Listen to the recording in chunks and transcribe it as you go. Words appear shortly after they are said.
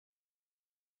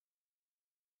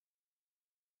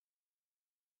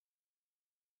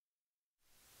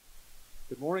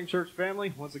Good morning, church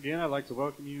family. Once again, I'd like to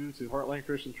welcome you to Heartland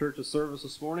Christian Church's service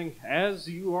this morning. As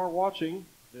you are watching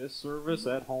this service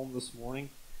at home this morning,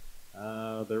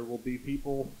 there will be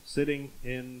people sitting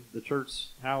in the church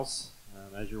house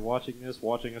as you're watching us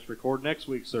record next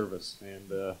week's service.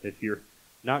 And if you're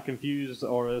not confused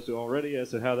already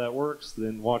as to how that works,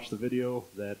 then watch the video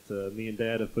that me and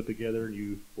Dad have put together.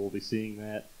 You will be seeing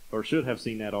that, or should have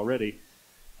seen that already.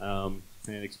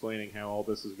 And explaining how all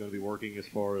this is going to be working as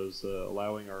far as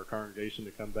allowing our congregation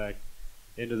to come back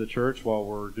into the church while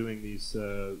we're doing these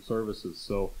services.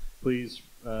 So please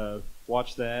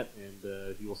watch that,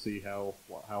 and you will see how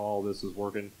all this is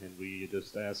working. And we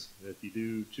just ask that if you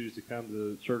do choose to come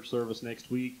to the church service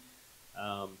next week,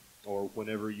 or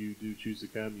whenever you do choose to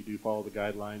come, you do follow the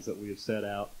guidelines that we have set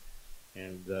out.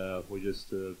 And we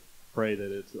just pray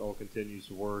that it all continues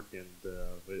to work, and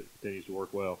it continues to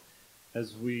work well.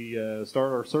 As we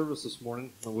start our service this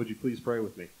morning, would you please pray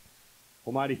with me?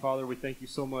 Almighty Father, we thank you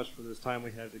so much for this time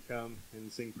we have to come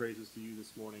and sing praises to you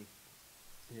this morning.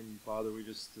 And Father, we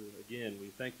just, again, we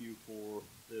thank you for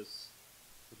this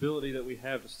ability that we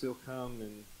have to still come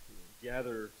and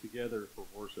gather together for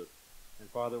worship. And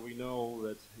Father, we know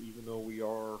that even though we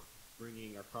are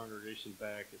bringing our congregation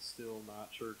back, it's still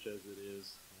not church as it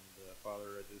is. And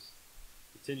Father, I just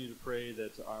continue to pray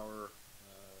that our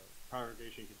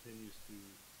congregation continues to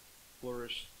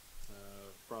flourish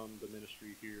from the ministry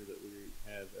here that we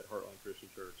have at Heartland Christian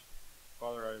Church.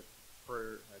 Father, I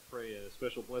pray a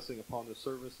special blessing upon this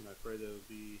service, and I pray that it will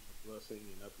be a blessing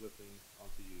and uplifting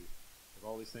unto you. Of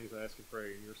all these things I ask and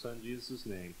pray in your Son Jesus'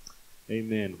 name.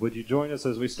 Amen. Would you join us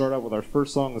as we start out with our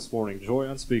first song this morning, Joy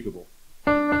Unspeakable.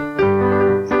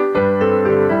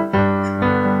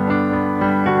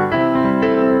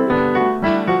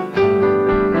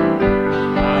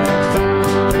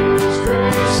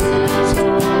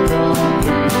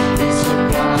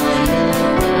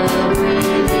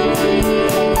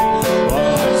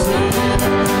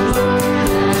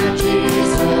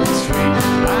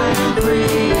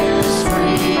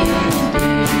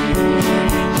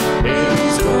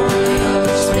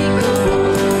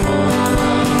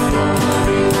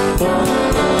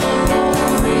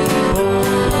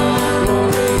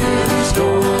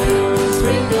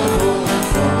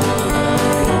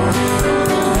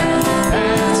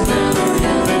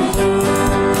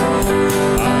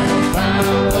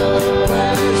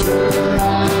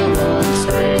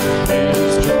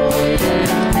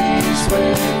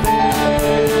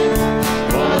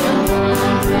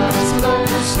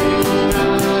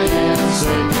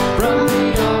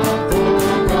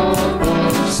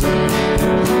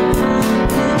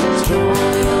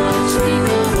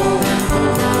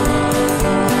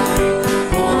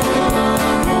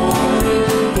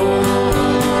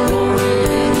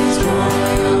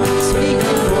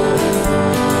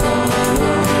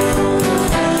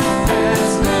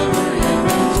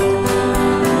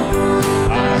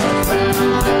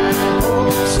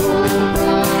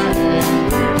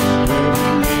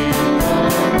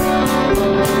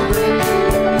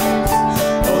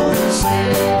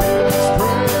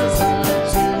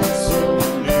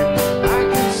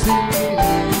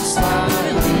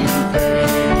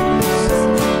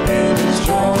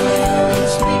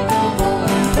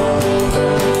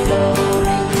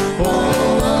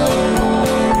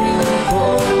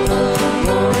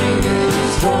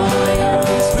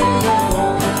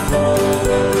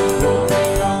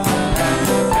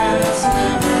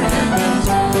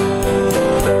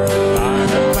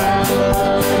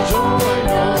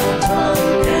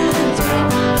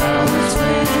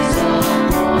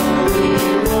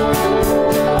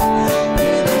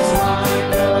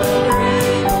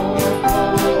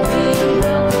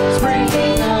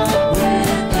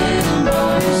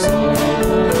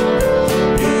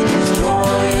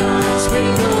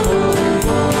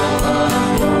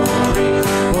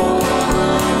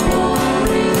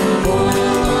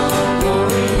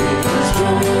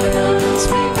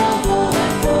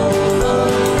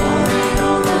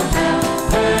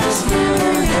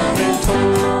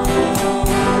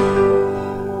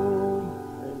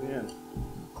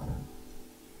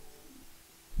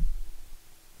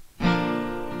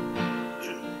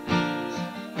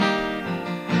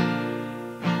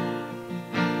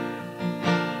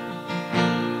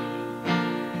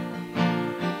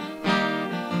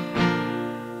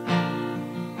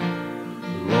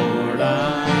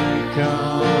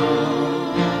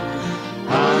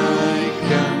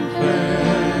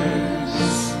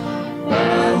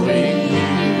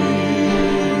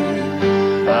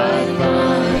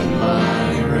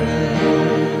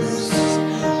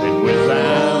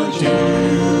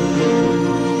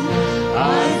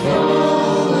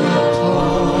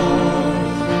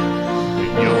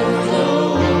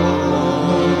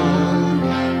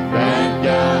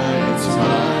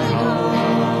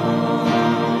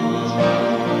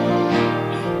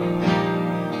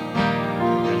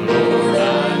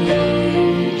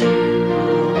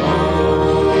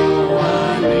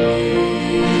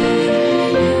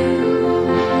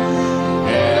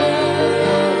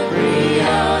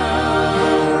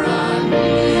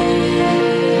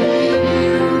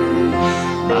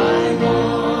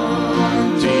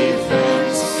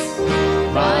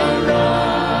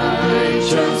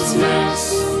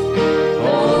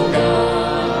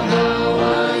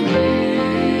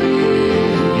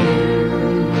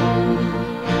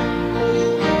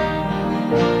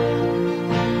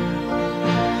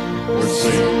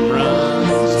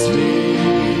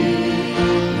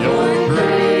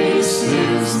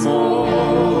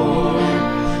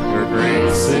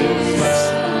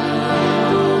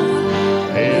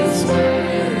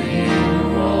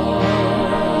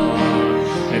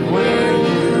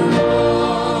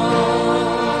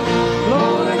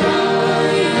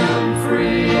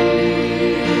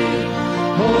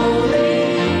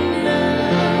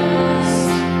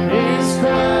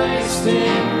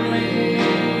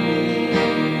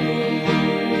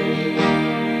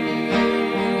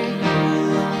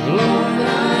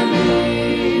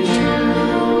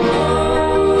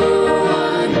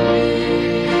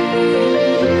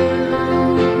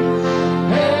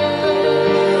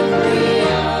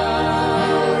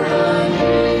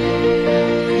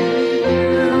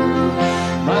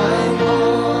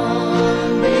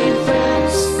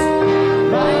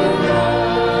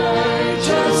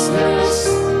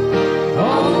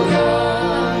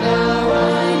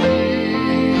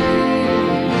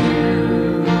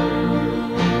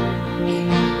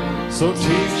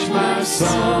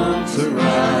 song to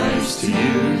rise to you.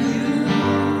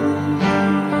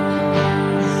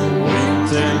 When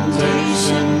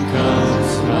temptation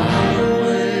comes my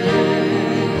way,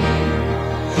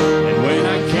 and when I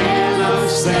cannot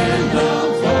stand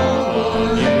up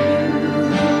on you,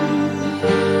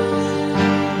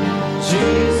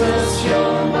 Jesus,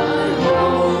 you're my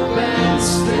hope and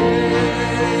stay.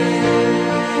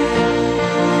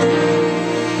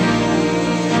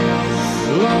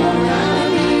 Lord, I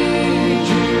need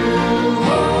you.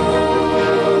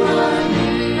 Oh, I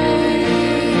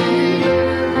need you.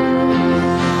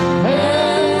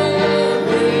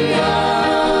 Every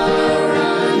hour I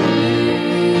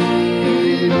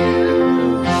need you.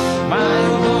 My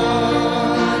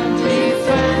one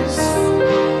defense,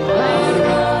 my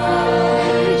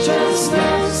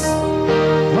righteousness.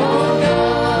 Oh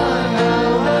God,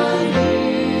 how I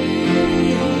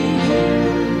need you.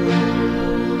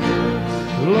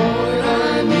 Lord, I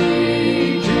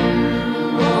need you.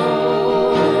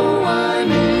 Oh, I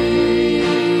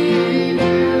need you.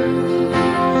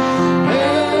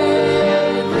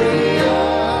 Every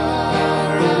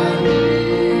hour I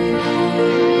need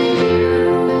you.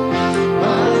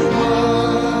 My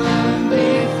one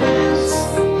defense,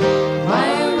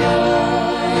 my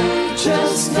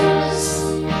righteousness.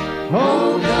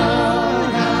 Oh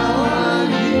God, how I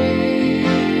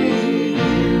need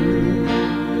you.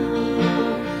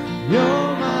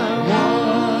 You're my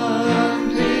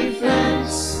one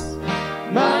defense,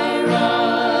 my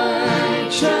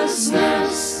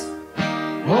righteousness.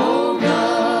 Oh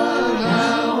God,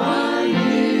 how I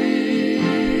need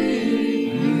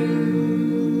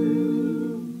you.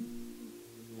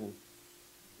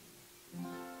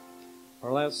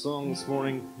 Our last song this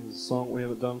morning is a song we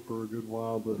haven't done for a good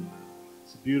while, but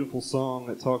it's a beautiful song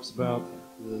that talks about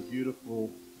the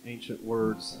beautiful ancient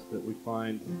words that we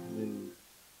find in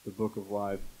the Book of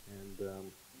Life. And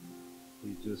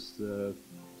we just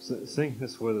sing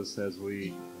this with us as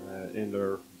we end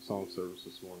our song service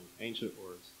this morning. Ancient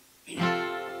words.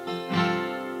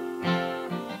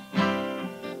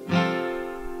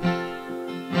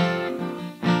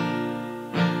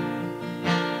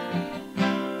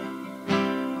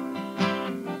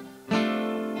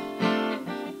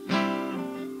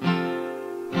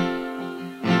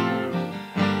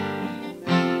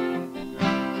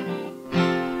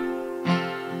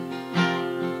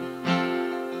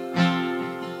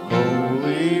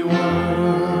 Holy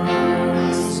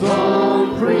words,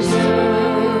 long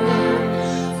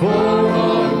preserved for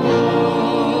our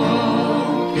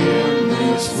walk in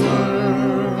this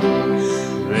world.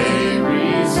 They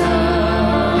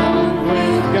resound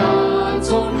with God's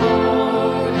own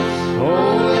word.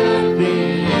 Oh, let the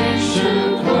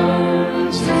ancient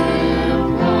words impart.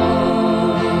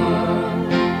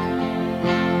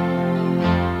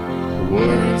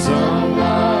 Words of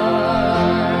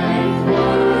life,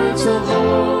 words of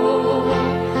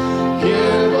hope,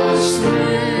 give us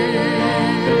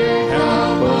strength,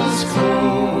 help us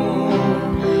cope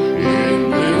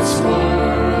in this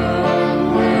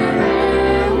world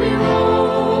where'er we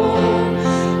roam.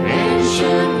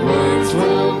 Ancient words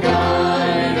will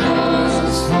guide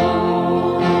us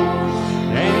home.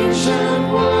 Ancient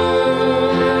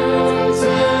words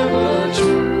ever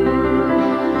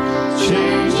true,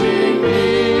 changing me.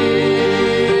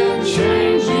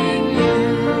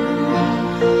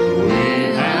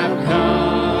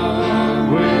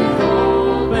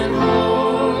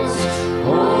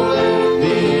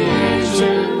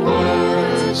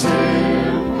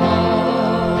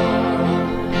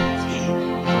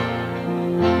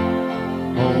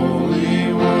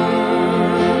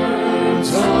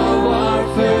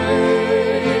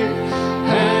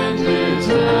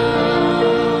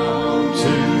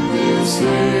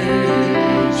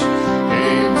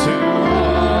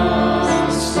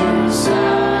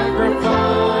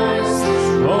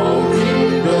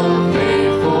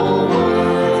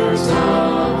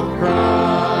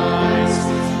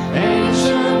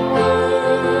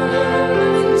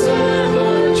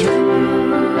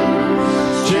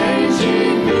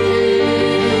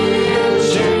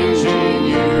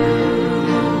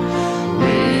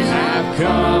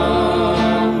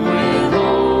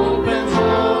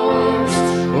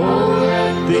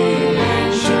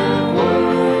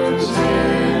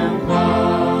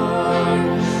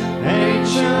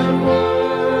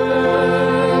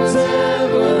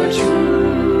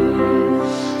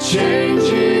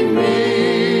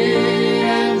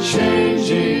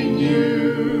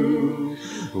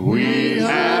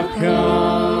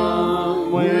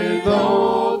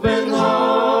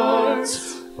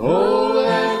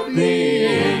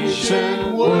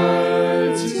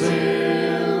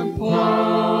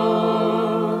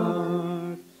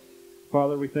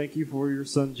 Father, we thank you for your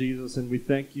Son Jesus, and we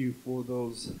thank you for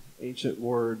those ancient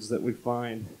words that we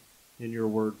find in your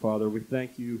word, Father. We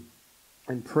thank you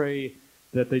and pray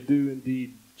that they do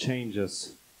indeed change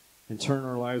us and turn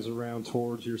our lives around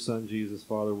towards your Son Jesus,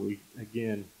 Father. We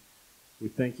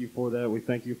thank you for that. We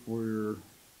thank you for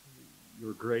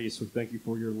your grace. We thank you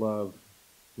for your love.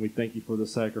 We thank you for the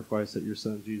sacrifice that your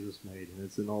Son Jesus made. And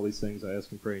it's in all these things I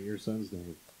ask and pray in your Son's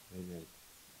name. Amen.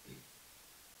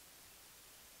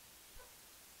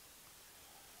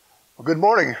 Well, good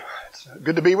morning. It's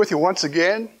good to be with you once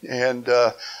again. And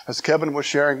as Kevin was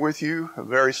sharing with you,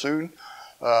 very soon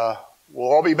we'll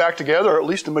all be back together, or at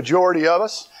least a majority of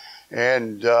us.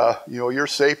 And your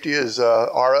safety is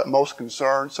our utmost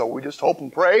concern. So we just hope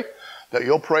and pray that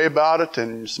you'll pray about it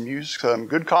and use some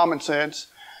good common sense.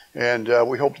 And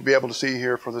we hope to be able to see you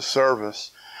here for this service.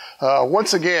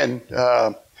 Once again,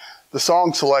 the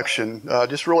song selection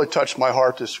just really touched my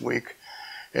heart this week.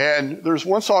 And there's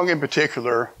one song in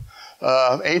particular,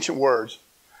 Ancient Words.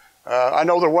 I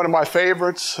know they're one of my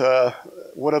favorites,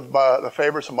 one of the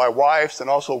favorites of my wife's, and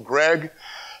also Greg.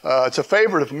 It's a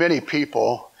favorite of many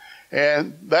people.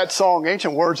 And that song,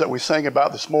 Ancient Words, that we sang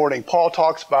about this morning, Paul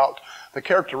talks about the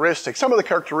characteristics, some of the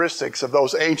characteristics of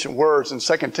those ancient words in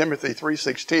 2 Timothy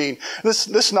 3:16. This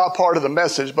is not part of the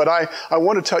message, but I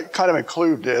want to kind of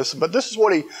include this. But this is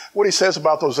what he says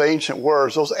about those ancient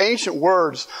words. Those ancient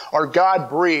words are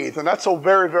God-breathed, and that's so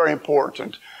very, very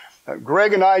important.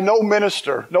 Greg and I, no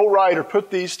minister, no writer put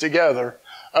these together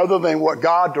other than what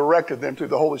God directed them through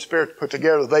the Holy Spirit to put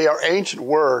together. They are ancient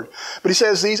word. But he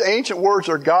says these ancient words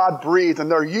are God-breathed,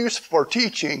 and they're used for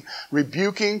teaching,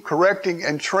 rebuking, correcting,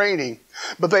 and training.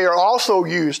 But they are also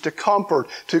used to comfort,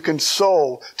 to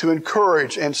console, to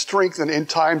encourage, and strengthen in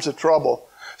times of trouble.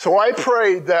 So I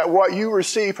pray that what you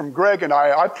receive from Greg and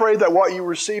I pray that what you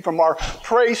receive from our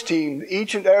praise team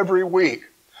each and every week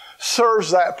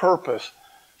serves that purpose,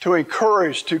 to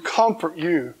encourage, to comfort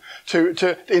you,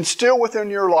 to instill within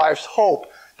your lives hope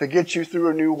to get you through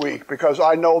a new week, because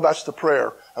I know that's the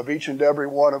prayer of each and every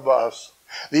one of us.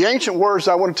 The ancient words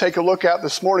I want to take a look at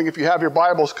this morning, if you have your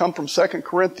Bibles, come from 2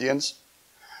 Corinthians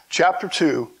chapter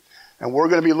 2, and we're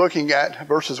going to be looking at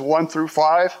verses 1 through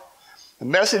 5. The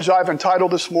message I've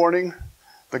entitled this morning,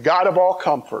 The God of All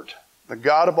Comfort. The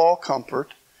God of All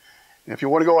Comfort. And if you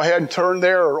want to go ahead and turn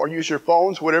there or use your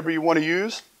phones, whatever you want to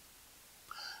use.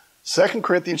 2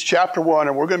 Corinthians chapter 1,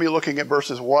 and we're going to be looking at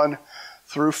verses 1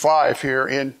 through 5 here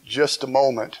in just a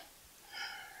moment.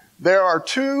 There are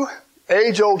two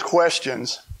age-old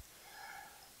questions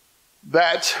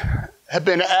that have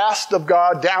been asked of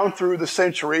God down through the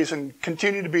centuries and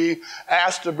continue to be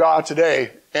asked of God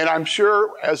today. And I'm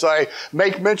sure as I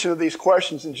make mention of these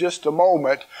questions in just a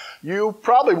moment, you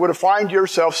probably would have found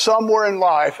yourself somewhere in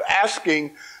life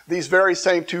asking these very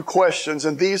same two questions,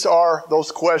 and these are those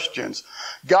questions.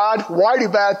 God, why do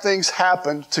bad things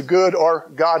happen to good or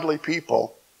godly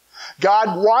people?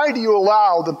 God, why do you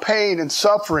allow the pain and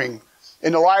suffering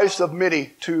in the lives of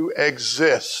many to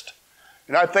exist?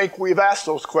 And I think we've asked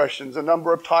those questions a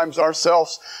number of times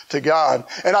ourselves to God.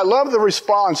 And I love the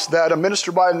response that a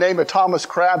minister by the name of Thomas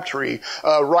Crabtree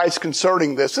writes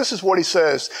concerning this. This is what he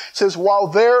says. He says,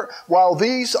 while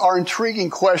these are intriguing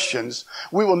questions,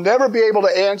 we will never be able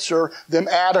to answer them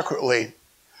adequately.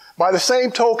 By the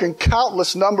same token,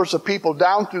 countless numbers of people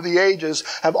down through the ages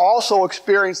have also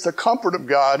experienced the comfort of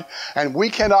God, and we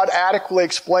cannot adequately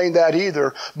explain that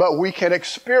either, but we can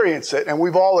experience it, and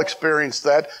we've all experienced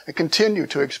that and continue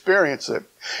to experience it.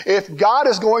 If God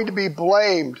is going to be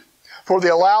blamed for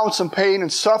the allowance of pain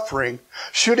and suffering,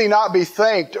 should he not be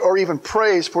thanked or even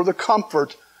praised for the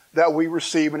comfort that we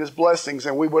receive in his blessings?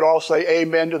 And we would all say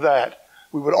amen to that.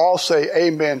 We would all say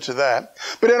amen to that.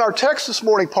 But in our text this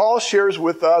morning, Paul shares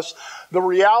with us the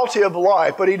reality of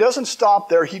life, but he doesn't stop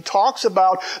there. He talks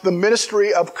about the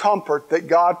ministry of comfort that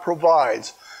God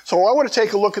provides. So I want to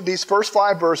take a look at these first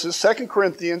 5 verses, 2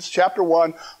 Corinthians chapter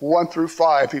 1, 1 through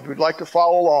 5, if you'd like to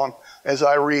follow along as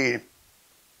I read.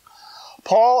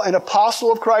 Paul, an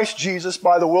apostle of Christ Jesus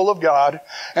by the will of God,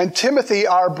 and Timothy,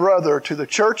 our brother, to the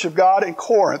church of God in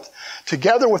Corinth,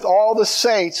 together with all the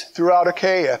saints throughout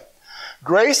Achaia.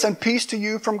 Grace and peace to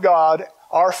you from God,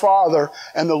 our Father,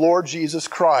 and the Lord Jesus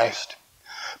Christ.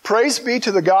 Praise be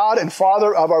to the God and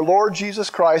Father of our Lord Jesus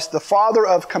Christ, the Father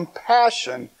of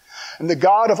compassion, and the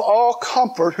God of all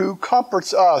comfort, who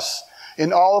comforts us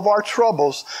in all of our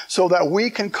troubles, so that we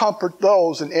can comfort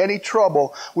those in any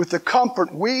trouble with the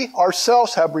comfort we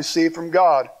ourselves have received from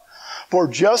God. For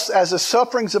just as the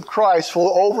sufferings of Christ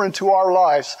flow over into our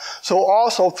lives, so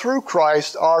also through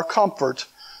Christ our comfort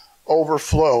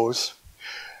overflows.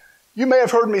 You may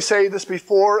have heard me say this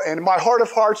before, and in my heart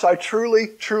of hearts, I truly,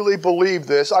 truly believe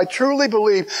this. I truly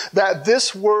believe that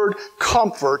this word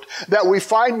comfort that we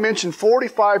find mentioned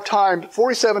 47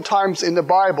 times in the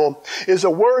Bible is a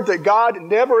word that God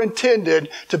never intended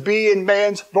to be in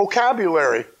man's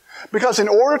vocabulary. Because in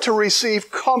order to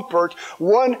receive comfort,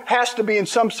 one has to be in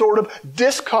some sort of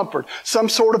discomfort, some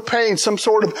sort of pain, some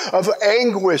sort of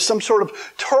anguish, some sort of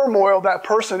turmoil that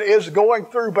person is going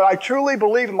through. But I truly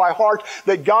believe in my heart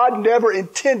that God never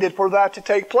intended for that to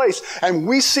take place. And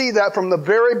we see that from the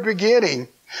very beginning.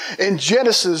 In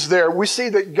Genesis there, we see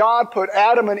that God put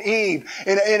Adam and Eve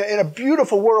in a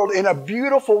beautiful world, in a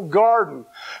beautiful garden,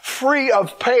 free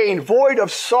of pain, void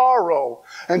of sorrow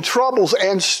and troubles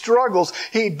and struggles.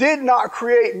 He did not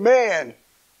create man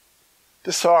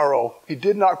to sorrow. He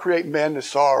did not create man to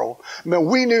sorrow. I mean,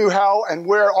 we knew how and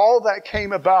where all that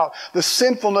came about. The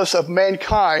sinfulness of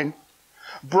mankind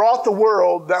brought the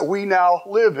world that we now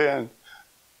live in,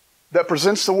 that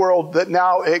presents the world that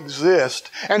now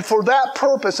exists. And for that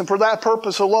purpose, and for that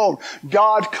purpose alone,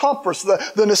 God comforts.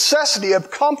 The necessity of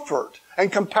comfort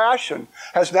and compassion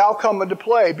has now come into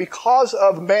play because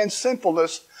of man's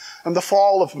sinfulness and the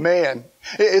fall of man.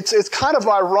 It's kind of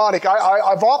ironic.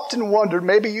 I've often wondered,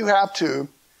 maybe you have too,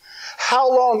 how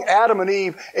long Adam and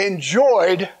Eve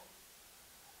enjoyed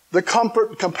the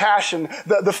comfort and compassion,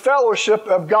 the fellowship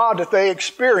of God that they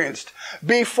experienced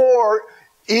before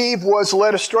Eve was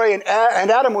led astray and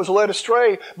Adam was led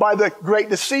astray by the great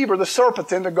deceiver, the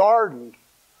serpent in the garden.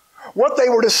 What they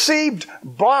were deceived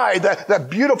by, that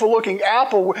beautiful looking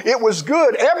apple, it was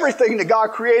good. Everything that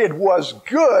God created was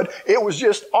good. It was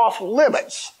just off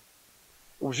limits.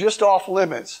 It was just off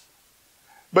limits.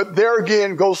 But there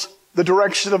again goes the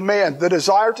direction of man. The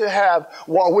desire to have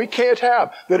what we can't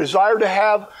have. The desire to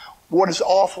have what is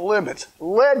off limits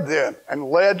led them and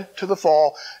led to the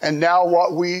fall, and now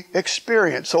what we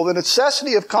experience. So the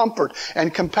necessity of comfort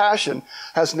and compassion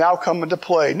has now come into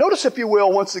play. Notice, if you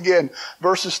will, once again,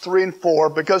 verses 3 and 4,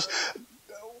 because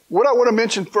what I want to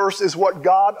mention first is what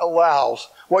God allows.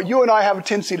 What you and I have a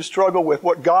tendency to struggle with,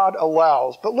 what God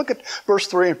allows. But look at verse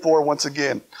 3 and 4 once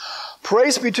again.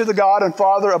 Praise be to the God and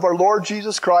Father of our Lord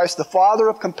Jesus Christ, the Father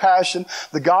of compassion,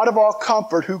 the God of all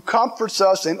comfort, who comforts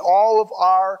us in all of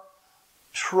our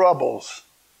troubles.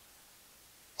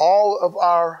 All of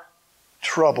our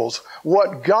troubles.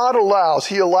 What God allows,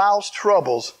 He allows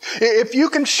troubles. If you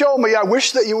can show me, I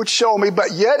wish that you would show me,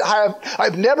 but yet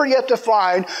I've never yet to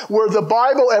find where the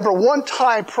Bible ever one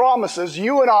time promises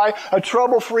you and I a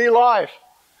trouble-free life.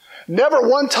 Never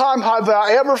one time have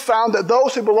I ever found that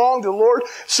those who belong to the Lord,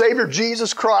 Savior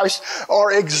Jesus Christ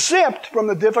are exempt from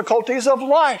the difficulties of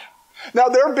life. Now,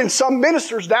 there have been some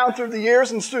ministers down through the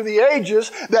years and through the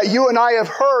ages that you and I have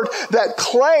heard that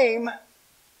claim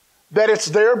that it's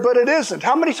there, but it isn't.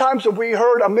 How many times have we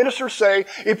heard a minister say,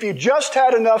 if you just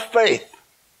had enough faith,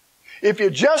 if you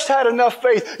just had enough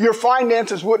faith, your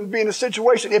finances wouldn't be in a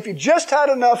situation. If you just had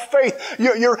enough faith,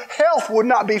 your health would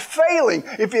not be failing.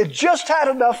 If you just had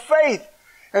enough faith.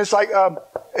 And it's like,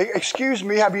 excuse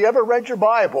me, have you ever read your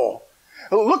Bible?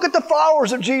 Look at the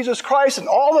followers of Jesus Christ and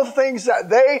all the things that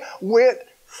they went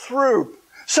through.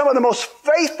 Some of the most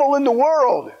faithful in the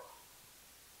world,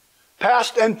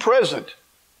 past and present,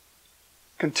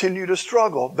 continue to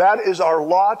struggle. That is our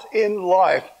lot in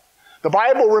life. The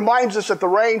Bible reminds us that the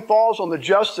rain falls on the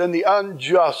just and the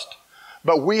unjust,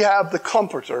 but we have the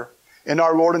Comforter in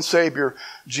our Lord and Savior,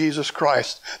 Jesus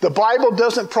Christ. The Bible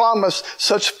doesn't promise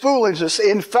such foolishness.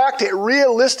 In fact, it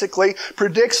realistically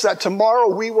predicts that tomorrow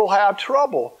we will have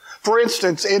trouble. For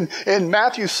instance, in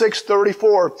Matthew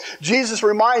 6:34, Jesus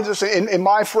reminds us in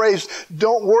my phrase,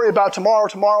 don't worry about tomorrow.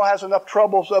 Tomorrow has enough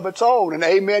troubles of its own. And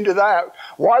amen to that.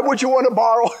 Why would you want to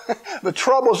borrow the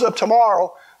troubles of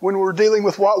tomorrow when we're dealing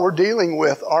with what we're dealing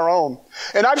with, our own?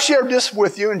 And I've shared this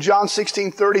with you in John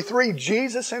 16:33.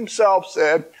 Jesus Himself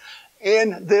said,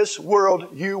 in this world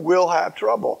you will have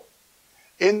trouble.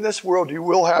 In this world you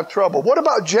will have trouble. What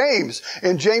about James?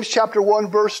 In James chapter 1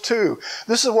 verse 2,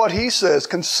 this is what he says.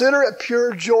 Consider it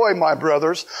pure joy, my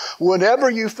brothers,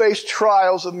 whenever you face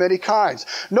trials of many kinds.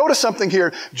 Notice something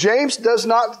here. James does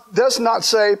not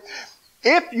say,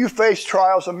 if you face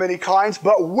trials of many kinds,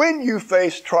 but when you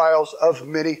face trials of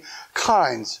many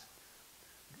kinds.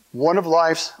 One of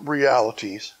life's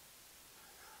realities.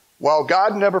 While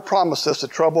God never promised us a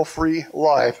trouble-free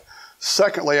life,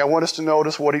 secondly, I want us to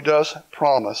notice what He does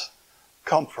promise.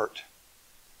 Comfort.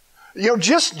 You know,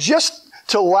 just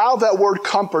to allow that word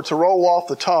comfort to roll off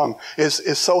the tongue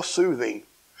is so soothing.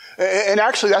 And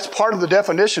actually, that's part of the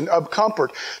definition of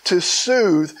comfort, to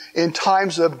soothe in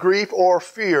times of grief or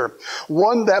fear.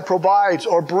 One that provides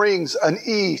or brings an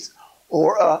ease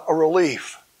or a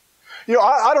relief. You know,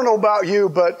 I don't know about you,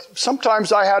 but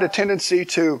sometimes I had a tendency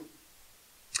to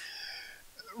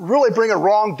really bring a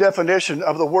wrong definition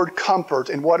of the word comfort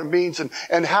and what it means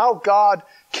and how God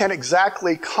can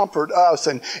exactly comfort us.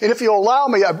 And if you'll allow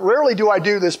me, rarely do I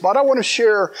do this, but I want to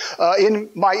share in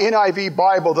my NIV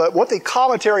Bible what the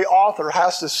commentary author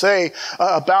has to say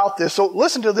about this. So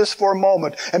listen to this for a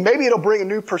moment, and maybe it'll bring a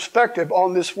new perspective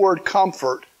on this word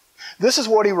comfort. This is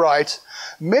what he writes.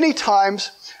 Many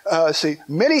times,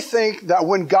 many think that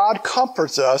when God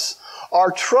comforts us,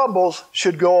 our troubles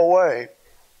should go away.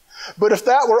 But if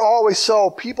that were always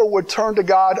so, people would turn to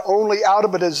God only out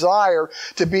of a desire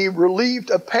to be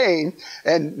relieved of pain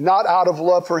and not out of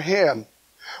love for Him.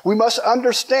 We must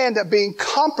understand that being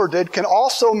comforted can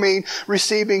also mean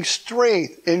receiving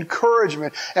strength,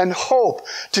 encouragement, and hope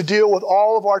to deal with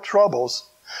all of our troubles.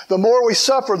 The more we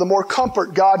suffer, the more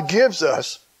comfort God gives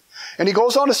us. And he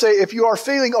goes on to say, if you are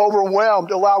feeling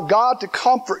overwhelmed, allow God to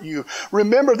comfort you.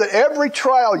 Remember that every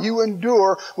trial you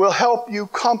endure will help you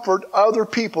comfort other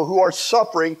people who are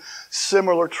suffering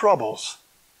similar troubles.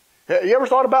 You ever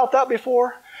thought about that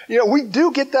before? You know, we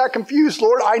do get that confused.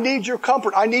 Lord, I need your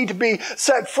comfort. I need to be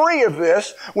set free of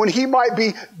this, when he might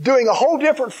be doing a whole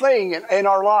different thing in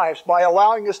our lives by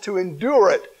allowing us to endure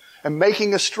it and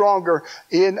making us stronger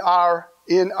in our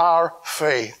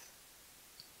faith.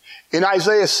 In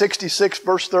Isaiah 66,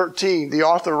 verse 13, the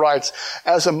author writes,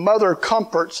 as a mother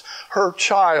comforts her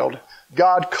child,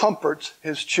 God comforts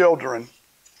his children.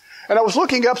 And I was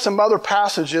looking up some other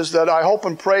passages that I hope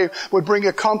and pray would bring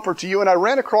a comfort to you, and I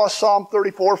ran across Psalm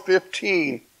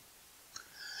 34:15.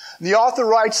 The author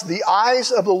writes, the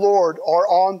eyes of the Lord are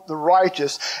on the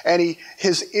righteous, and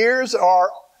his ears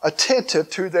are attentive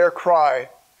to their cry.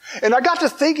 And I got to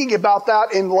thinking about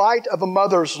that in light of a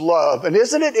mother's love. And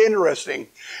isn't it interesting?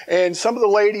 And some of the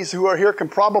ladies who are here can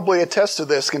probably attest to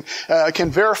this,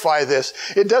 can verify this.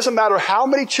 It doesn't matter how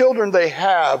many children they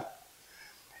have,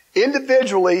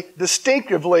 individually,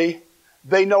 distinctively,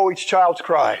 they know each child's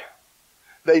cry.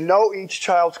 They know each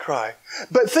child's cry.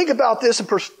 But think about this in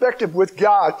perspective with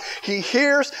God. He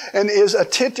hears and is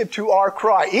attentive to our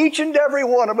cry. Each and every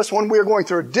one of us, when we are going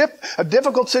through a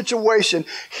difficult situation,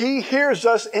 He hears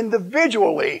us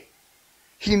individually.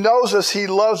 He knows us, He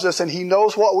loves us, and He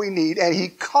knows what we need, and He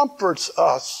comforts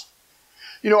us.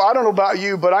 You know, I don't know about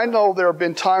you, but I know there have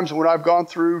been times when I've gone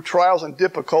through trials and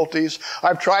difficulties.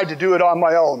 I've tried to do it on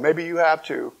my own. Maybe you have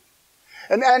too.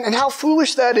 And how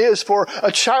foolish that is for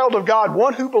a child of God,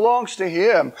 one who belongs to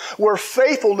Him, where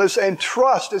faithfulness and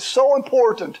trust is so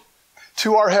important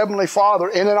to our Heavenly Father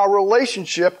and in our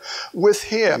relationship with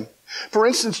Him. For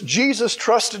instance, Jesus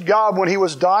trusted God when He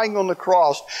was dying on the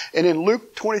cross. And in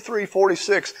Luke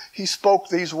 23:46, He spoke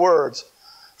these words,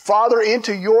 Father,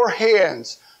 into your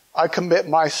hands I commit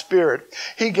my spirit.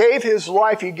 He gave His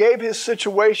life, He gave His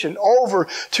situation over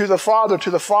to the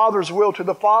Father's will, to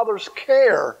the Father's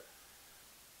care.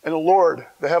 And the Lord,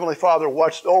 the Heavenly Father,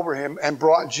 watched over Him and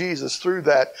brought Jesus through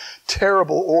that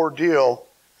terrible ordeal.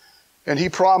 And He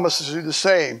promises to do the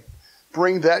same.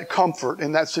 Bring that comfort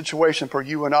in that situation for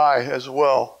you and I as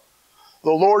well.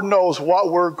 The Lord knows what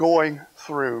we're going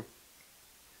through.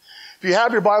 If you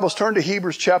have your Bibles, turn to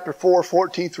Hebrews chapter 4,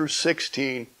 14 through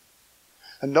 16.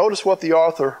 And notice what the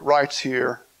author writes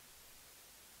here.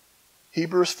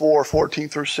 Hebrews 4, 14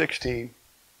 through 16.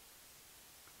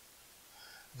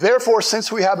 Therefore,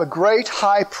 since we have a great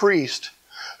high priest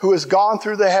who has gone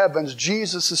through the heavens,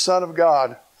 Jesus, the Son of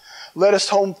God, let us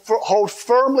hold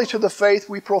firmly to the faith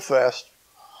we professed.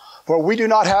 For we do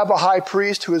not have a high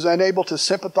priest who is unable to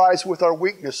sympathize with our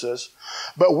weaknesses,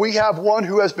 but we have one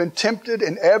who has been tempted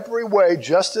in every way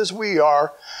just as we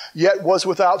are, yet was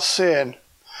without sin.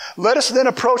 Let us then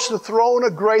approach the throne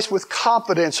of grace with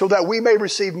confidence so that we may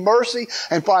receive mercy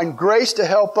and find grace to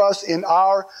help us in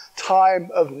our time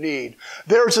of need.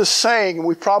 There's a saying, and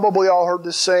we've probably all heard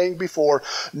this saying before,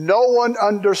 no one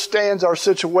understands our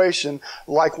situation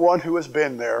like one who has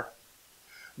been there.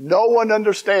 No one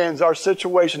understands our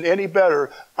situation any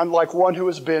better unlike one who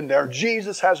has been there.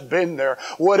 Jesus has been there.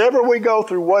 Whatever we go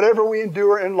through, whatever we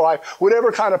endure in life,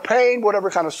 whatever kind of pain,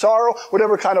 whatever kind of sorrow,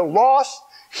 whatever kind of loss,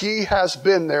 He has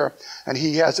been there, and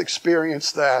He has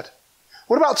experienced that.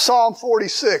 What about Psalm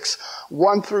 46,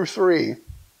 1 through 3? It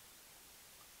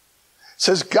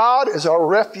says, God is our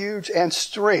refuge and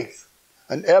strength,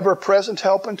 an ever-present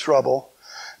help in trouble.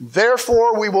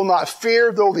 Therefore we will not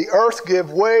fear, though the earth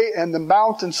give way and the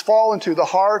mountains fall into the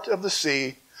heart of the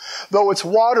sea, though its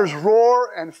waters roar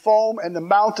and foam and the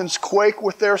mountains quake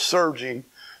with their surging.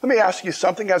 Let me ask you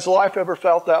something. Has life ever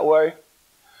felt that way?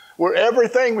 where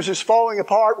everything was just falling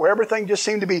apart, where everything just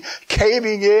seemed to be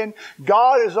caving in.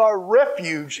 God is our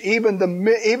refuge, even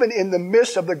in the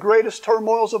midst of the greatest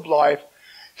turmoils of life.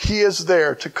 He is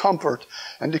there to comfort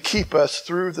and to keep us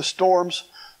through the storms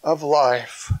of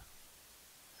life.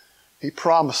 He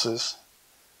promises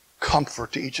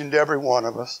comfort to each and every one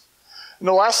of us. And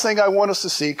the last thing I want us to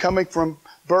see, coming from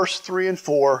verse 3 and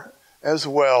 4 as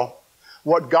well,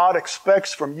 what God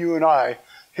expects from you and I,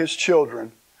 His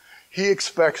children. He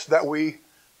expects that we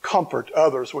comfort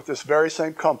others with this very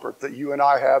same comfort that you and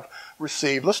I have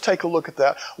received. Let's take a look at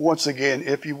that once again,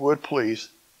 if you would, please.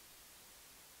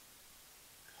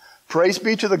 Praise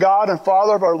be to the God and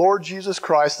Father of our Lord Jesus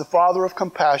Christ, the Father of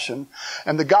compassion,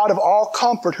 and the God of all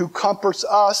comfort, who comforts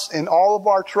us in all of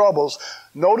our troubles.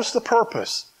 Notice the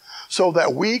purpose. So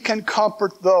that we can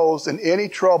comfort those in any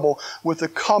trouble with the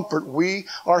comfort we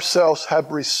ourselves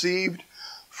have received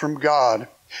from God.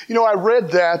 You know, I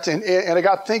read that and I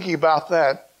got thinking about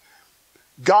that.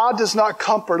 God does not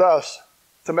comfort us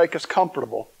to make us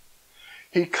comfortable.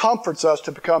 He comforts us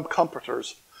to become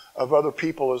comforters of other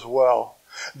people as well.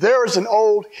 There is an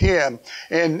old hymn,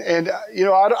 and you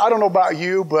know, I don't know about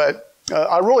you, but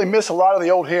I really miss a lot of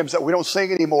the old hymns that we don't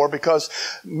sing anymore, because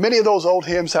many of those old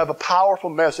hymns have a powerful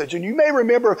message. And you may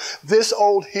remember this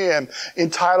old hymn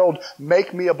entitled,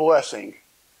 "Make Me a Blessing."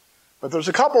 But there's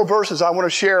a couple of verses I want to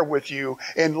share with you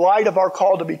in light of our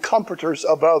call to be comforters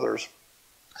of others.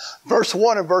 Verse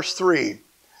 1 and verse 3.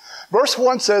 Verse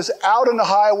 1 says, "Out in the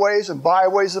highways and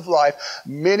byways of life,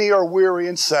 many are weary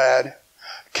and sad.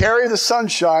 Carry the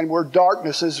sunshine where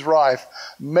darkness is rife,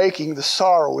 making the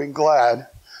sorrowing glad."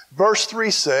 Verse 3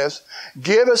 says,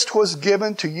 "Give as 'twas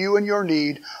given to you in your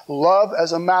need, love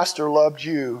as a master loved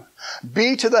you.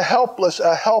 Be to the helpless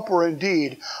a helper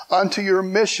indeed, unto your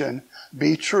mission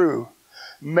be true.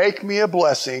 Make me a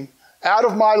blessing, out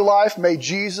of my life may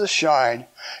Jesus shine.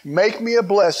 Make me a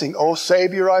blessing, O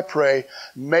Savior, I pray,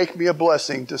 make me a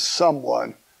blessing to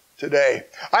someone today."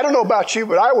 I don't know about you,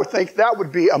 but I would think that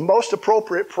would be a most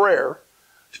appropriate prayer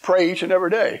to pray each and every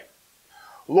day.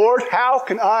 Lord, how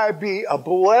can I be a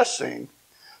blessing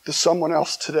to someone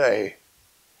else today?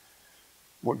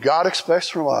 What God expects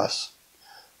from us,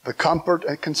 the comfort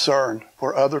and concern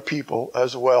for other people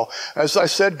as well. As I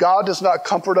said, God does not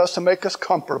comfort us to make us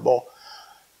comfortable,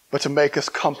 but to make us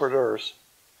comforters.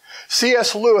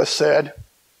 C.S. Lewis said,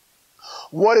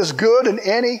 "What is good in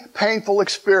any painful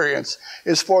experience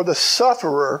is for the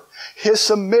sufferer his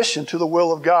submission to the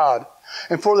will of God,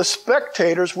 and for the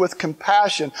spectators with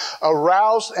compassion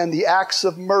aroused and the acts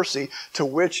of mercy to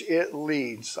which it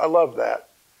leads." I love that.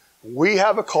 We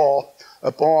have a call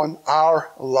upon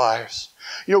our lives.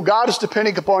 You know, God is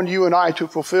depending upon you and I to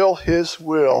fulfill His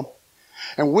will.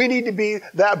 And we need to be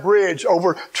that bridge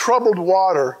over troubled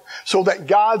water so that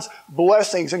God's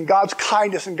blessings and God's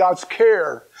kindness and God's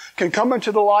care can come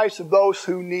into the lives of those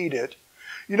who need it.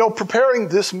 You know, preparing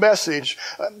this message,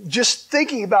 just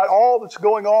thinking about all that's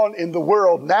going on in the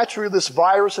world, naturally this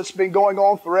virus that's been going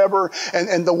on forever,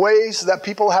 and the ways that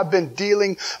people have been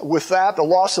dealing with that, the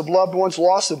loss of loved ones,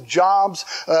 loss of jobs,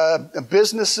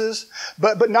 businesses.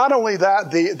 But not only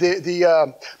that,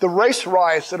 the race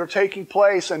riots that are taking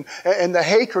place and the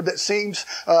hatred that seems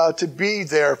to be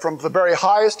there from the very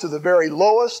highest to the very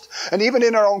lowest. And even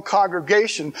in our own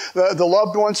congregation, the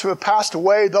loved ones who have passed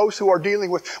away, those who are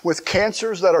dealing with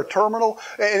cancers that are terminal,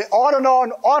 and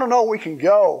on we can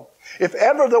go. If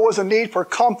ever there was a need for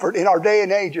comfort in our day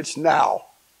and age, it's now.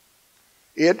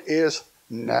 It is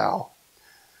now.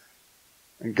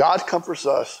 And God comforts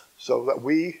us so that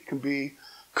we can be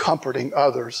comforting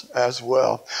others as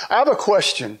well. I have a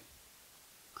question.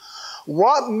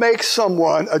 What makes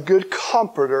someone a good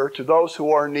comforter to those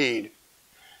who are in need?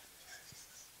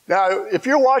 Now, if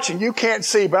you're watching, you can't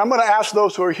see, but I'm going to ask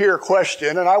those who are here a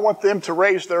question, and I want them to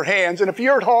raise their hands. And if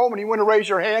you're at home and you want to raise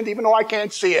your hand, even though I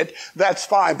can't see it, that's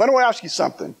fine. But I want to ask you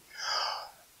something.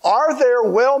 Are there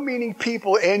well-meaning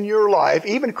people in your life,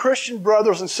 even Christian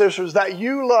brothers and sisters that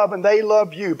you love and they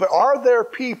love you, but are there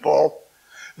people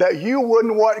that you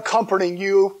wouldn't want comforting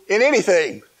you in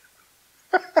anything?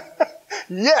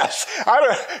 Yes.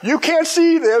 You can't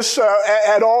see this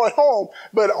at all at home,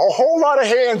 but a whole lot of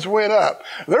hands went up.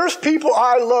 There's people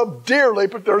I love dearly,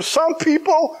 but there's some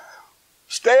people,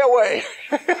 stay away.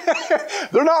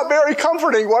 They're not very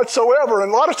comforting whatsoever,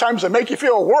 and a lot of times they make you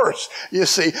feel worse, you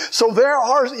see. So there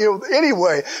are,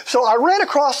 anyway. So I ran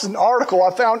across an article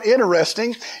I found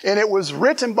interesting, and it was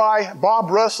written by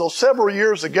Bob Russell several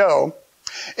years ago,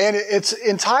 and it's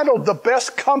entitled "The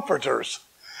Best Comforters."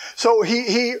 So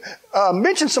he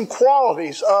mentioned some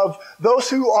qualities of those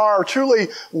who are truly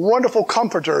wonderful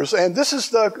comforters, and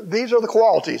these are the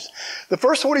qualities. The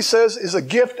first one he says is a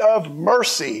gift of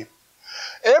mercy.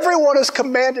 Everyone is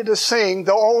commanded to sing,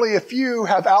 though only a few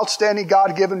have outstanding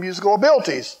God-given musical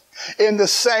abilities. In the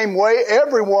same way,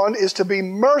 everyone is to be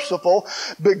merciful,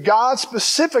 but God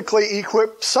specifically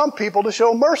equipped some people to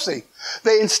show mercy.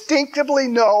 They instinctively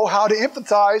know how to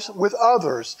empathize with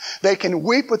others. They can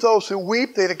weep with those who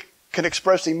weep. They can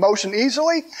express emotion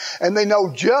easily, and they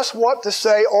know just what to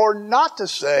say or not to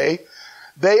say.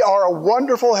 They are a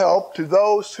wonderful help to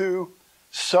those who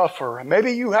suffer. And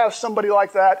maybe you have somebody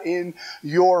like that in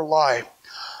your life.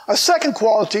 A second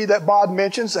quality that Bob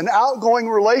mentions, an outgoing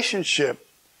relationship.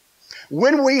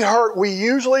 When we hurt, we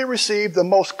usually receive the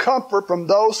most comfort from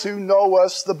those who know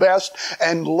us the best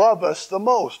and love us the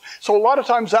most. So a lot of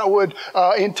times that would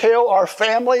entail our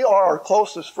family or our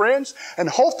closest friends, and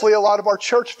hopefully a lot of our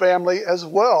church family as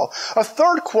well. A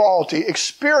third quality,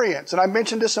 experience, and I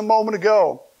mentioned this a moment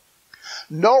ago.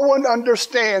 No one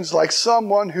understands like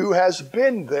someone who has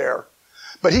been there.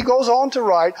 But he goes on to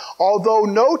write, although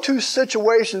no two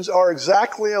situations are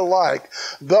exactly alike,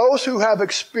 those who have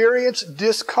experienced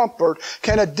discomfort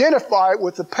can identify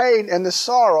with the pain and the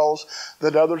sorrows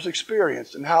that others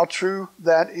experience, and how true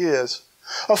that is.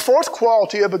 A fourth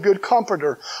quality of a good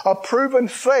comforter, a proven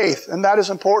faith, and that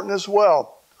is important as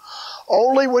well.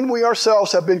 Only when we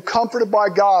ourselves have been comforted by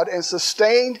God and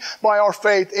sustained by our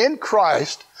faith in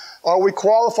Christ are we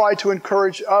qualified to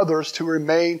encourage others to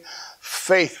remain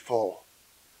faithful.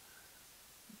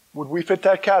 Would we fit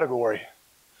that category?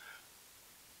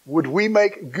 Would we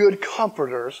make good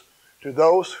comforters to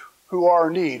those who are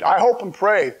in need? I hope and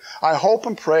pray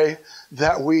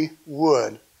that we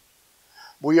would.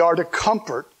 We are to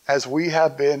comfort as we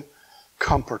have been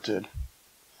comforted.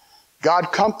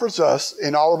 God comforts us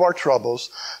in all of our troubles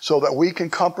so that we can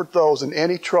comfort those in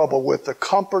any trouble with the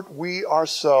comfort we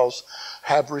ourselves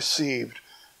have received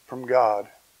from God.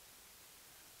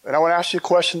 And I want to ask you a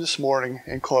question this morning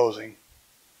in closing.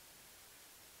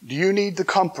 Do you need the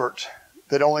comfort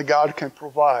that only God can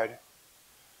provide?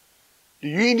 Do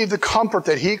you need the comfort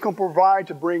that He can provide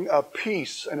to bring a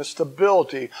peace and a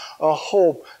stability, a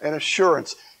hope and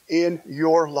assurance in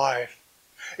your life?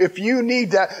 If you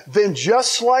need that, then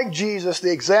just like Jesus,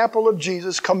 the example of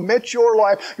Jesus, commit your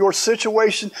life, your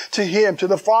situation to Him, to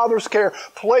the Father's care.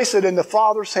 Place it in the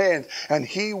Father's hands, and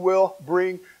He will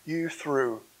bring you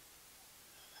through.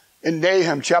 In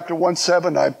Nahum chapter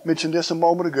 1:7, I mentioned this a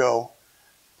moment ago.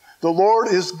 The Lord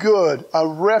is good, a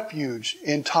refuge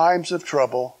in times of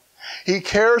trouble. He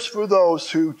cares for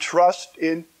those who trust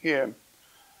in Him.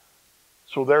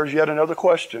 So there's yet another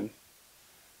question.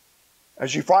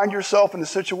 As you find yourself in the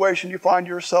situation you find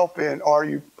yourself in, are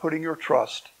you putting your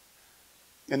trust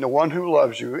in the one who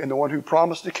loves you, in the one who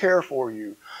promised to care for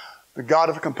you, the God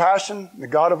of compassion, the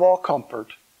God of all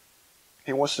comfort?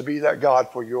 He wants to be that God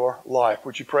for your life.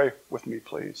 Would you pray with me,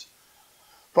 please?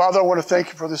 Father, I want to thank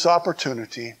you for this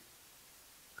opportunity.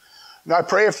 And I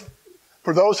pray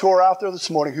for those who are out there this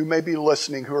morning who may be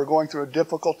listening, who are going through a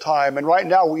difficult time. And right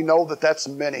now we know that that's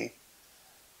many.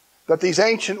 That these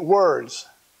ancient words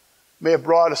may have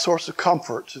brought a source of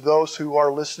comfort to those who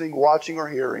are listening, watching, or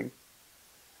hearing.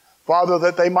 Father,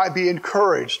 that they might be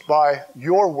encouraged by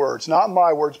your words, not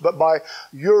my words, but by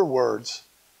your words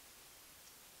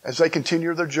as they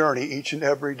continue their journey each and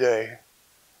every day.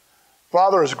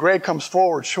 Father, as Greg comes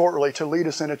forward shortly to lead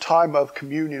us in a time of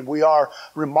communion, we are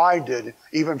reminded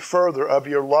even further of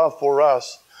your love for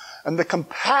us and the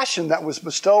compassion that was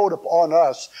bestowed upon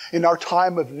us in our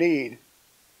time of need.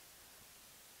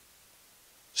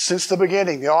 Since the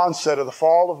beginning, the onset of the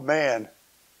fall of man,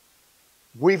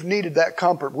 we've needed that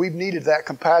comfort. We've needed that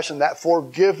compassion, that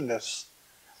forgiveness.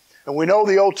 And we know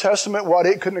the Old Testament, what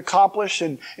it couldn't accomplish.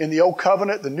 And in the Old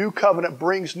Covenant, the New Covenant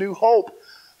brings new hope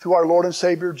through our Lord and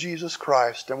Savior, Jesus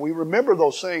Christ. And we remember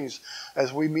those things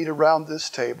as we meet around this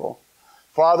table.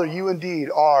 Father, you indeed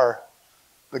are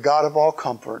the God of all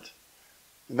comfort.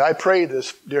 And I pray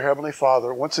this, dear Heavenly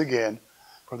Father, once again,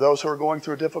 for those who are going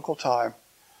through a difficult time.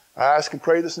 I ask and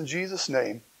pray this in Jesus'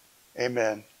 name.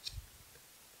 Amen.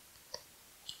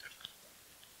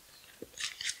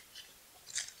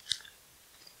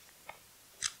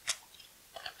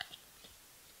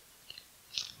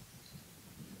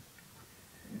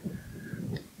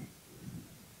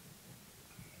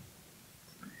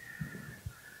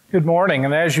 Good morning,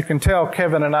 and as you can tell,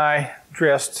 Kevin and I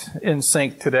dressed in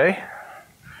sync today.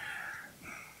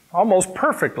 Almost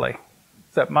perfectly,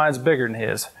 except mine's bigger than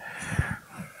his.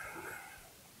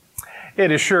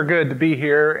 It is sure good to be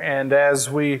here, and as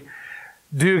we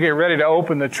do get ready to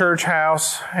open the church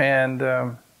house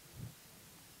and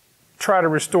try to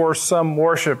restore some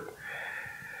worship.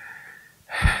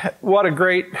 What a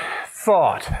great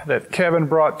thought that Kevin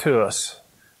brought to us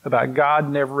about God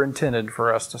never intended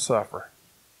for us to suffer.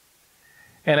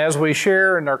 And as we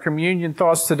share in our communion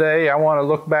thoughts today, I want to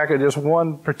look back at just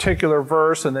one particular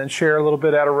verse and then share a little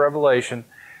bit out of Revelation.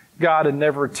 God had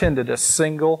never intended a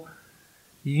single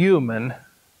human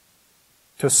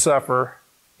to suffer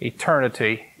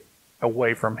eternity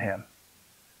away from Him.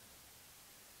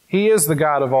 He is the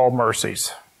God of all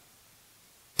mercies.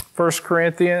 2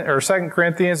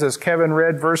 Corinthians, as Kevin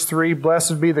read, verse 3,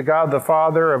 "Blessed be the God, the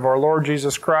Father of our Lord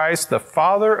Jesus Christ, the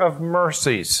Father of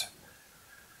mercies,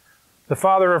 the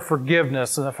Father of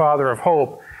forgiveness, and the Father of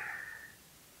hope."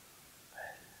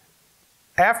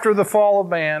 After the fall of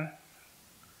man,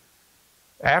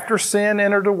 after sin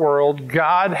entered the world,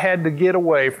 God had to get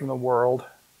away from the world.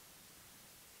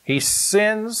 He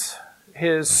sends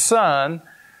His Son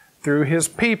through His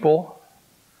people.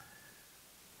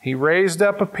 He raised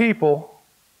up a people,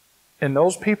 and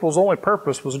those people's only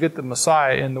purpose was to get the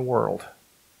Messiah in the world.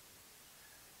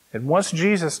 And once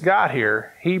Jesus got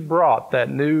here, He brought that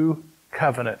new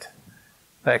covenant,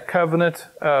 that covenant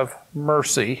of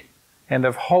mercy and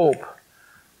of hope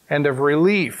and of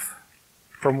relief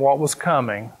from what was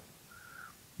coming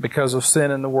because of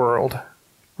sin in the world.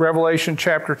 Revelation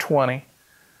chapter 20.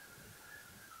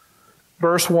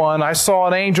 Verse 1, "I saw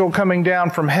an angel coming down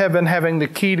from heaven, having the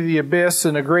key to the abyss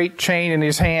and a great chain in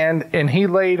his hand, and he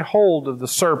laid hold of the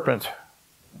serpent."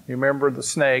 You remember the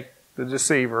snake, the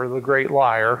deceiver, the great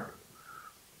liar.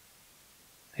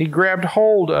 He grabbed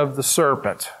hold of the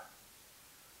serpent,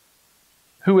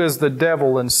 who is the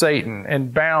devil and Satan,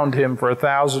 and bound him for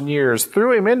 1,000 years,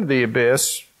 threw him into the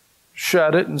abyss,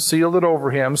 shut it and sealed it over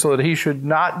him, so that he should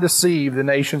not deceive the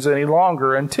nations any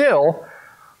longer until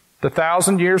the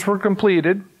 1,000 years were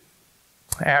completed.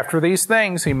 After these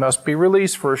things, he must be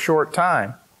released for a short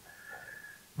time.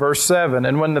 Verse 7,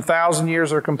 "And when the 1,000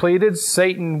 years are completed,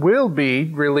 Satan will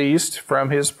be released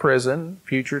from his prison,"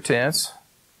 future tense,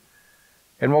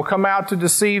 "and will come out to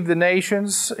deceive the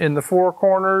nations in the four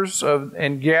corners of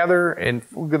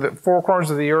the four corners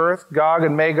of the earth, Gog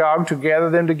and Magog, to gather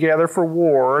them together for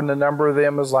war, and the number of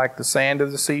them is like the sand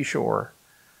of the seashore.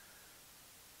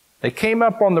 They came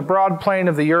up on the broad plain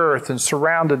of the earth and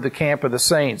surrounded the camp of the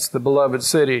saints, the beloved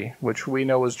city, which we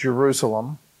know as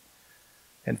Jerusalem.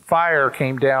 And fire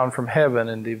came down from heaven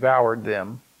and devoured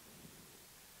them.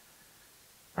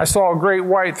 I saw a great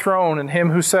white throne and Him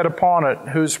who sat upon it,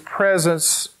 whose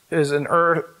presence the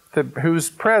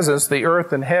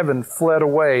earth and heaven fled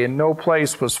away, and no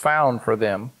place was found for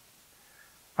them.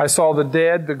 I saw the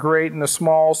dead, the great and the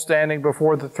small, standing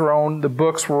before the throne. The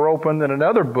books were opened, and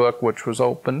another book which was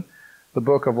opened, the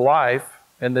book of life.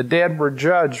 And the dead were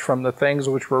judged from the things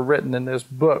which were written in this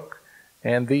book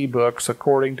and the books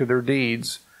according to their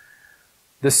deeds.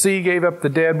 The sea gave up the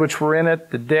dead which were in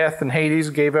it. The death and Hades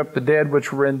gave up the dead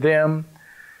which were in them.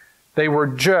 They were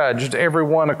judged, every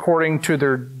one according to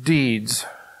their deeds.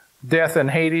 Death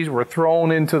and Hades were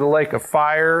thrown into the lake of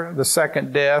fire, the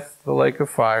second death, the lake of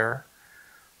fire.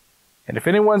 And if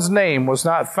anyone's name was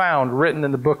not found written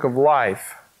in the book of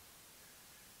life,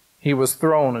 he was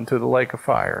thrown into the lake of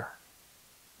fire."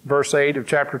 Verse 8 of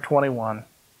chapter 21.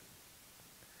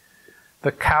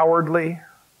 "The cowardly,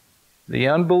 the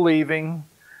unbelieving,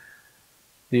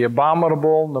 the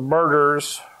abominable, the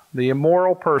murderers, the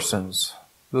immoral persons,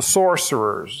 the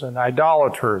sorcerers and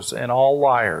idolaters and all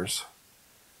liars,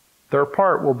 their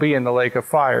part will be in the lake of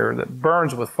fire that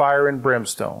burns with fire and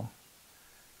brimstone,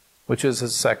 which is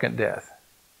His second death."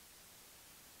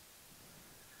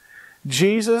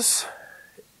 Jesus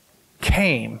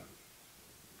came,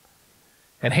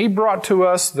 and He brought to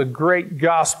us the great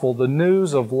gospel, the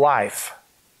news of life.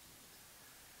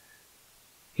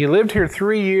 He lived here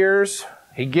 3 years.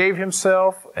 He gave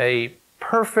Himself a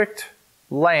perfect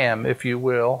lamb, if you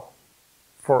will,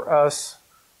 for us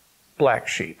black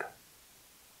sheep.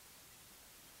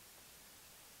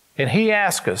 And He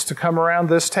asked us to come around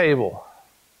this table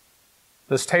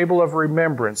of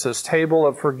remembrance, this table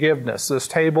of forgiveness, this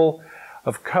table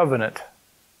of covenant,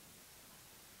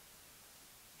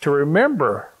 to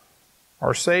remember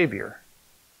our Savior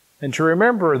and to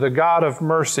remember the God of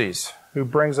mercies who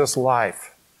brings us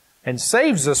life and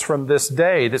saves us from this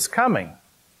day that's coming.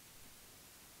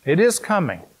 It is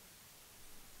coming.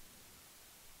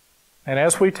 And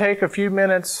as we take a few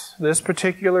minutes this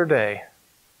particular day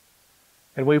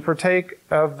and we partake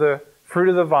of the fruit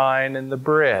of the vine and the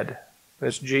bread,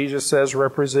 as Jesus says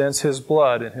represents His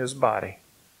blood and His body,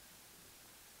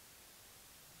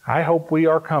 I hope we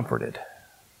are comforted.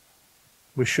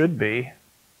 We should be,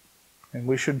 and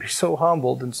we should be so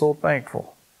humbled and so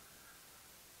thankful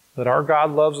that our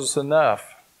God loves us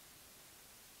enough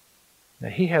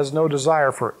that He has no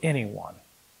desire for anyone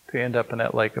to end up in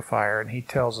that lake of fire, and He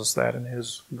tells us that in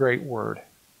His great word.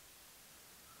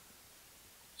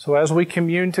 So as we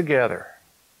commune together,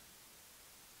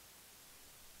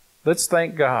 let's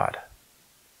thank God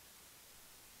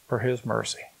for His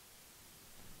mercy.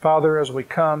 Father, as we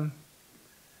come,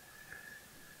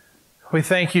 we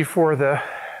thank You for the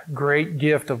great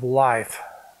gift of life,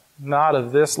 not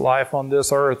of this life on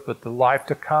this earth, but the life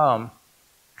to come,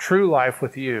 true life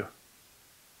with You.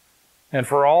 And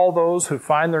for all those who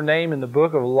find their name in the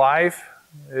book of life,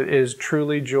 it is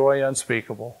truly joy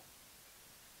unspeakable.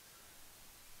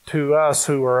 To us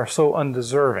who are so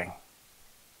undeserving,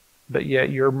 but yet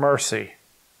Your mercy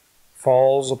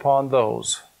falls upon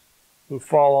those who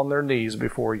fall on their knees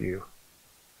before You.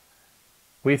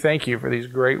 We thank You for these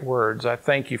great words. I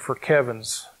thank You for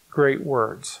Kevin's great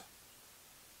words.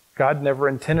 God never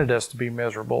intended us to be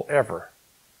miserable, ever.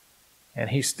 And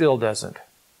He still doesn't.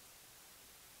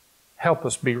 Help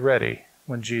us be ready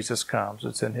when Jesus comes.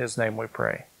 It's in His name we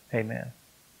pray. Amen.